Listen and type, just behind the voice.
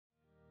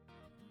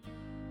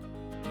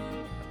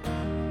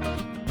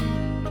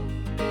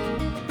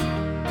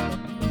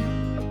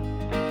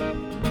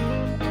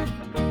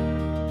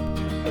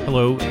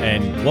Hello,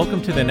 and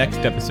welcome to the next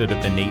episode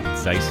of the Nate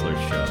Zeisler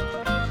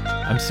Show.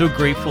 I'm so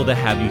grateful to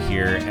have you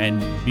here, and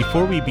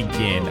before we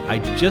begin, I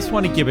just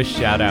want to give a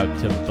shout out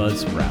to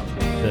Buzzsprout,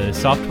 the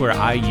software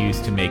I use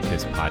to make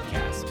this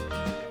podcast.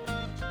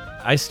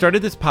 I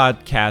started this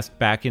podcast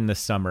back in the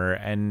summer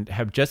and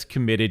have just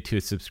committed to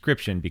a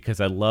subscription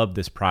because I love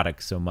this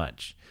product so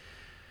much.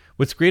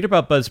 What's great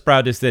about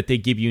Buzzsprout is that they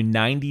give you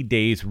 90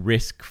 days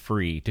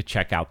risk-free to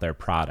check out their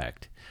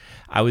product.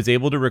 I was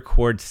able to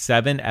record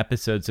 7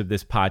 episodes of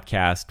this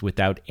podcast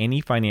without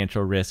any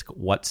financial risk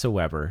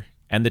whatsoever,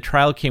 and the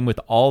trial came with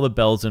all the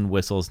bells and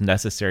whistles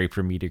necessary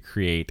for me to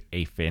create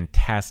a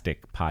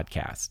fantastic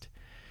podcast.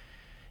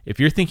 If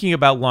you're thinking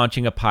about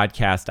launching a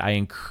podcast, I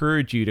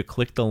encourage you to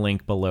click the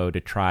link below to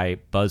try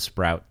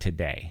Buzzsprout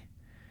today.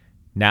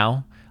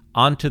 Now,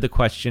 on to the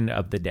question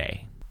of the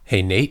day.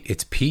 Hey Nate,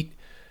 it's Pete.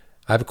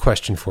 I have a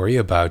question for you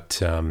about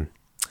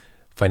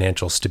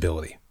financial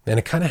stability, and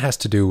it kind of has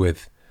to do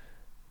with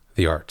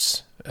the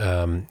arts.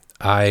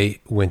 I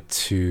went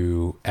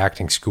to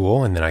acting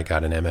school and then I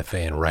got an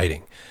MFA in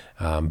writing.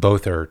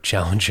 Both are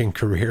challenging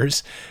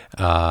careers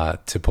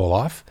to pull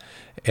off.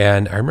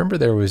 And I remember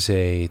there was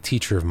a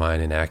teacher of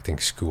mine in acting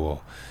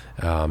school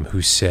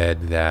who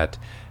said that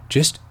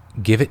just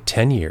give it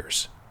 10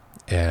 years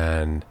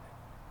and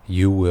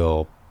you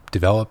will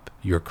develop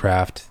your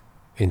craft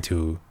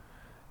into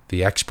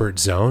the expert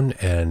zone,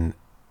 and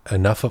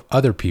enough of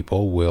other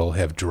people will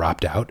have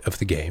dropped out of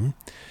the game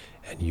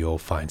and you'll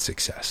find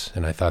success.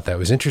 And I thought that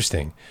was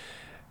interesting.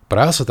 But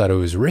I also thought it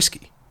was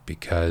risky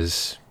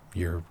because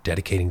you're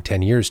dedicating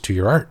 10 years to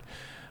your art.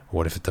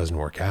 What if it doesn't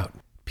work out?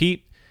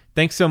 Pete,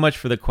 thanks so much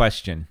for the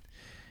question.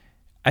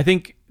 I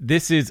think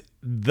this is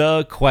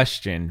the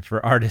question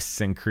for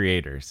artists and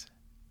creators.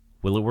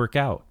 Will it work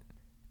out?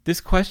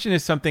 This question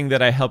is something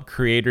that I help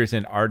creators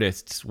and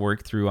artists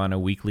work through on a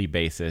weekly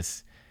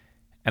basis.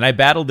 And I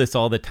battle this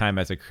all the time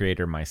as a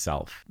creator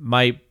myself.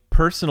 My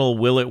personal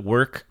will it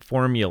work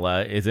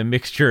formula is a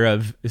mixture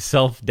of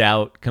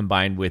self-doubt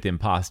combined with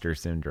imposter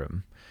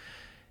syndrome.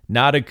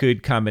 Not a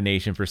good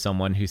combination for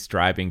someone who's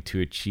striving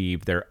to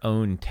achieve their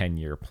own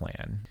 10-year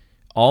plan.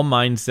 All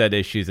mindset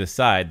issues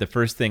aside, the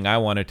first thing I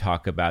want to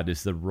talk about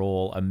is the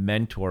role a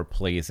mentor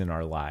plays in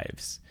our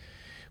lives.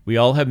 We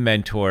all have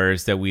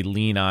mentors that we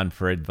lean on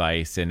for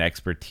advice and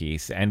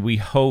expertise, and we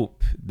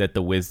hope that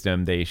the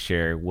wisdom they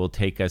share will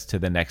take us to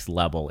the next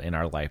level in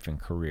our life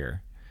and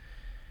career.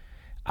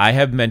 I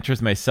have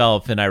mentors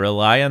myself, and I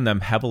rely on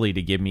them heavily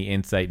to give me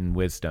insight and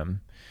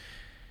wisdom.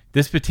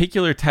 This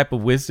particular type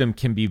of wisdom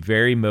can be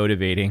very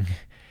motivating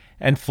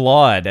and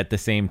flawed at the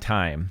same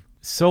time.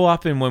 So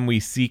often when we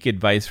seek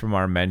advice from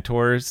our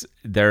mentors,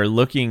 they're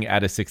looking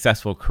at a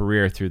successful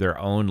career through their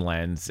own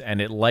lens, and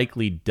it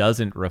likely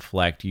doesn't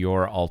reflect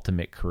your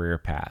ultimate career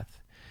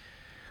path.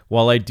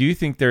 While I do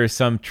think there is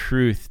some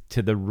truth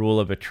to the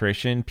rule of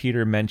attrition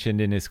Peter mentioned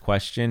in his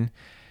question,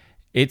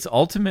 it's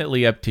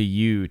ultimately up to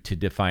you to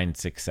define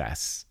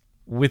success.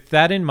 With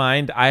that in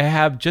mind, I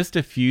have just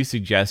a few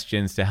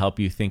suggestions to help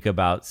you think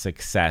about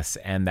success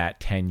and that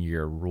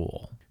 10-year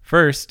rule.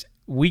 First,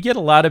 we get a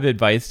lot of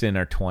advice in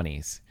our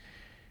 20s.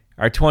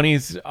 Our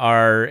 20s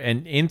are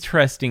an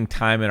interesting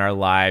time in our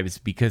lives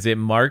because it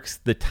marks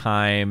the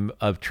time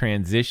of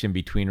transition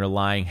between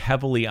relying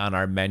heavily on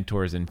our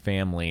mentors and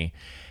family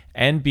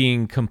and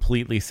being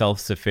completely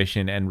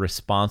self-sufficient and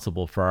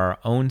responsible for our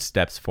own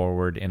steps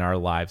forward in our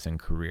lives and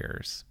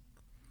careers.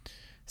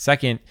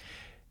 Second,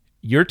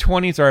 your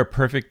 20s are a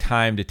perfect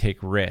time to take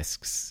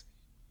risks.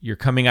 You're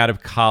coming out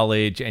of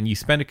college and you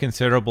spend a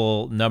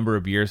considerable number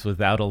of years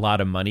without a lot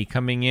of money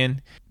coming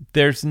in.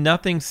 There's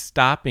nothing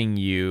stopping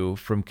you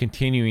from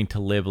continuing to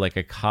live like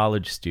a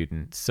college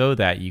student so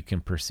that you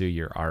can pursue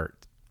your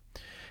art.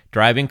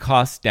 Driving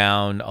costs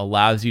down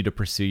allows you to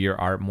pursue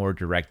your art more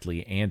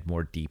directly and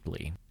more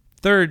deeply.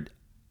 Third,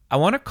 I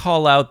want to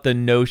call out the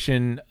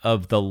notion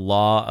of the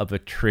law of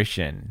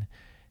attrition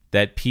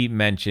that Pete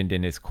mentioned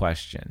in his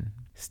question.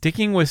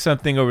 Sticking with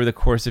something over the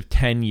course of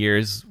 10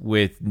 years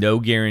with no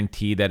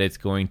guarantee that it's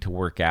going to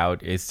work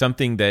out is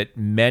something that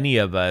many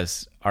of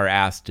us are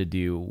asked to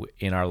do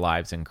in our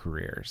lives and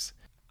careers.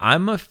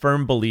 I'm a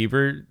firm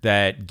believer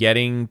that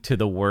getting to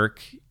the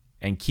work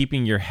and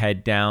keeping your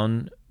head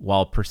down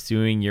while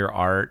pursuing your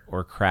art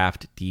or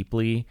craft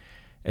deeply,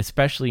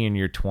 especially in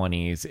your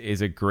 20s,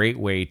 is a great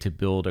way to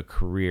build a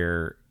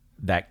career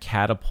that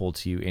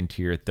catapults you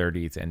into your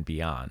 30s and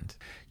beyond.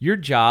 Your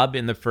job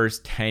in the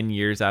first 10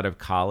 years out of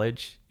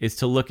college is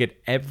to look at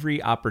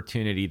every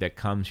opportunity that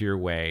comes your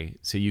way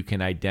so you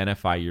can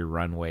identify your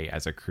runway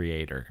as a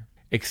creator.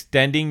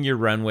 Extending your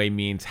runway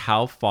means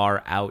how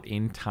far out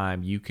in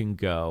time you can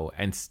go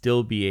and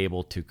still be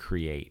able to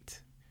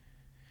create.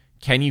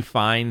 Can you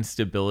find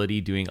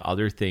stability doing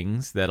other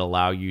things that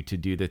allow you to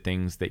do the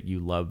things that you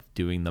love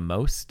doing the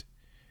most?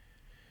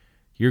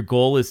 Your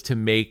goal is to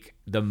make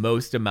the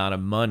most amount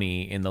of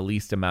money in the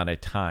least amount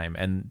of time.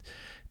 And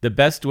the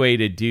best way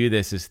to do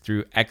this is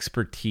through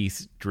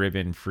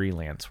expertise-driven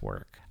freelance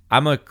work.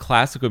 I'm a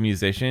classical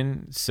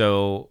musician,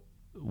 so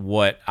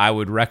what I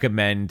would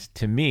recommend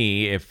to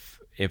me, if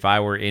if I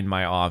were in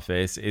my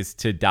office is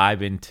to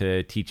dive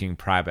into teaching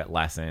private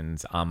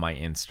lessons on my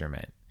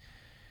instrument.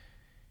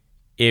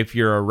 If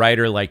you're a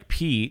writer like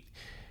Pete,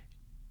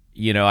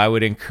 I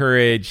would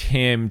encourage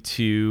him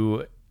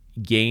to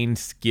gain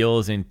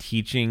skills in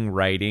teaching,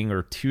 writing,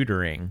 or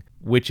tutoring,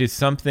 which is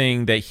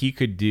something that he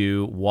could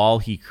do while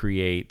he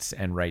creates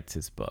and writes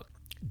his book.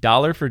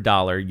 Dollar for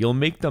dollar, you'll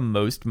make the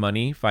most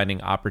money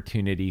finding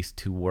opportunities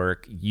to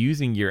work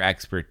using your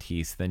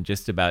expertise than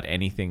just about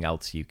anything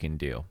else you can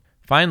do.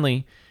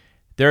 Finally,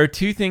 there are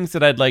two things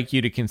that I'd like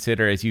you to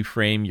consider as you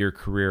frame your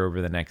career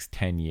over the next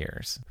 10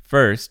 years.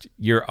 First,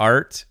 your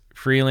art,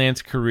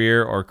 freelance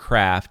career, or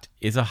craft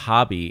is a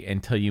hobby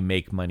until you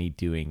make money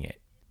doing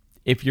it.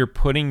 If you're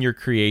putting your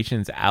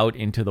creations out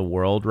into the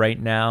world right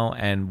now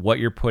and what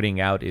you're putting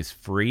out is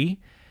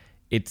free,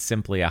 it's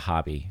simply a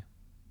hobby.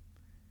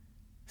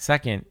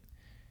 Second,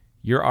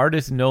 your art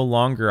is no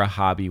longer a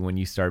hobby when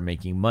you start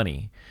making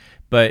money.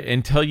 But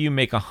until you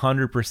make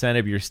 100%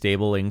 of your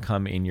stable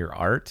income in your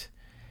art,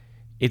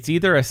 it's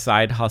either a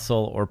side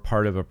hustle or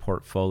part of a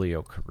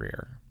portfolio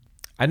career.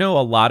 I know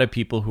a lot of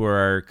people who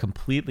are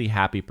completely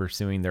happy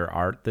pursuing their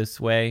art this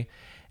way,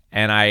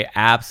 and I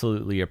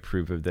absolutely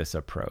approve of this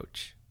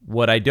approach.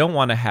 What I don't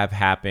want to have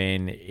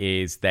happen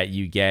is that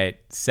you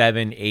get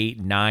 7, 8,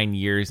 9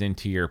 years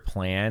into your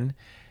plan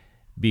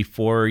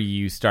before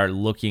you start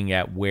looking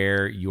at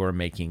where you're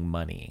making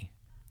money.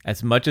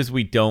 As much as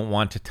we don't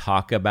want to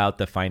talk about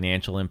the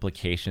financial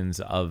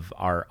implications of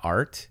our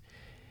art,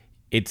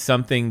 it's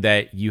something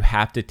that you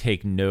have to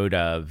take note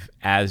of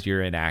as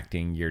you're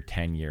enacting your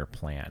 10-year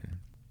plan.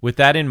 With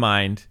that in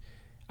mind,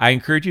 I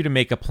encourage you to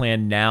make a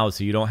plan now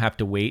so you don't have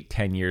to wait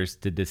 10 years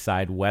to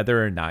decide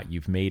whether or not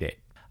you've made it.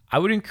 I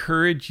would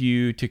encourage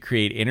you to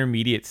create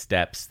intermediate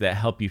steps that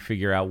help you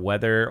figure out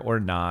whether or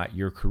not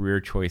your career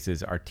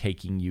choices are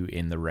taking you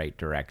in the right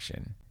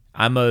direction.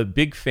 I'm a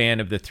big fan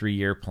of the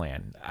 3-year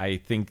plan. I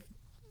think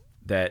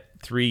that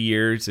 3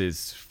 years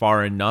is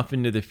far enough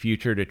into the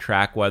future to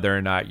track whether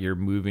or not you're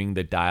moving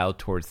the dial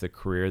towards the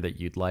career that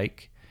you'd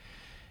like.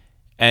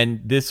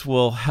 And this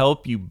will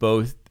help you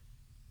both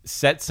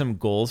set some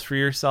goals for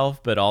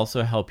yourself, but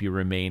also help you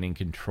remain in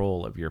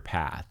control of your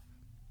path.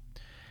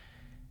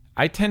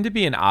 I tend to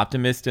be an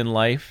optimist in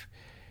life,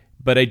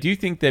 but I do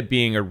think that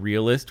being a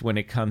realist when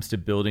it comes to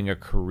building a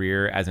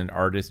career as an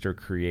artist or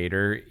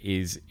creator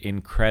is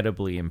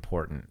incredibly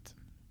important.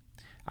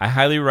 I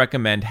highly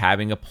recommend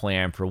having a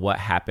plan for what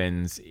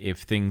happens if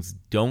things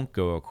don't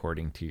go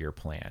according to your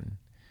plan.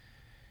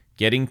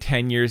 Getting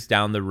 10 years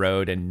down the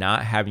road and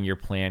not having your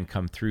plan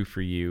come through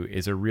for you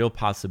is a real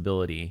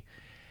possibility,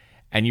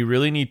 and you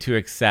really need to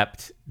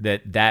accept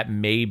that that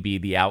may be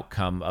the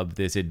outcome of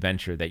this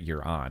adventure that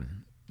you're on.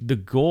 The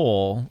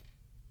goal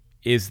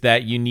is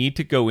that you need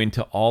to go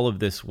into all of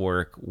this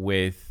work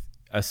with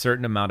a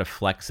certain amount of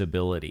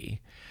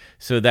flexibility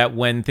so that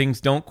when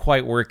things don't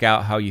quite work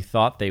out how you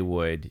thought they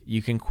would,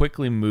 you can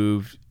quickly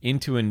move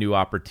into a new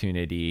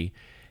opportunity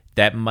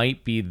that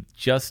might be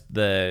just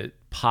the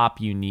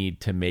pop you need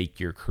to make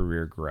your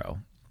career grow.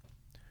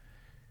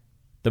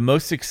 The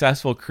most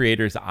successful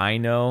creators I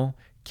know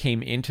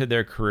came into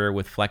their career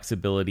with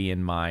flexibility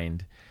in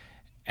mind.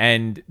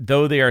 And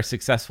though they are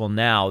successful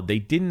now, they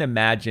didn't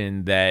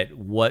imagine that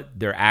what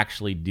they're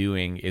actually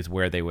doing is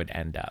where they would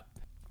end up.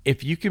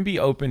 If you can be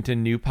open to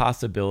new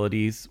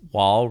possibilities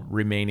while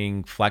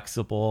remaining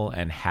flexible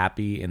and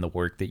happy in the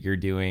work that you're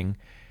doing,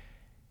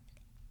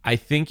 I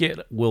think it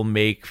will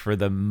make for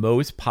the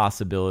most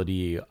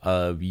possibility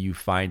of you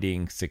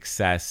finding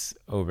success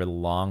over the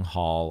long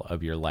haul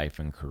of your life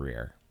and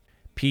career.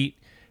 Pete,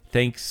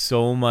 thanks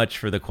so much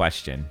for the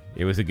question.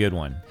 It was a good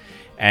one.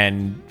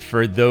 And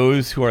for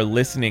those who are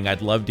listening,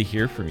 I'd love to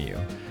hear from you.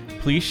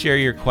 Please share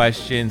your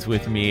questions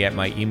with me at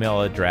my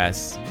email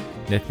address,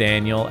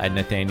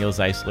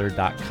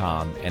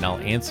 nathaniel@nathanielzeisler.com, and I'll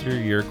answer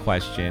your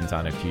questions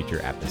on a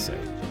future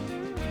episode.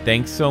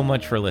 Thanks so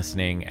much for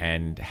listening,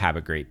 and have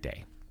a great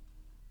day.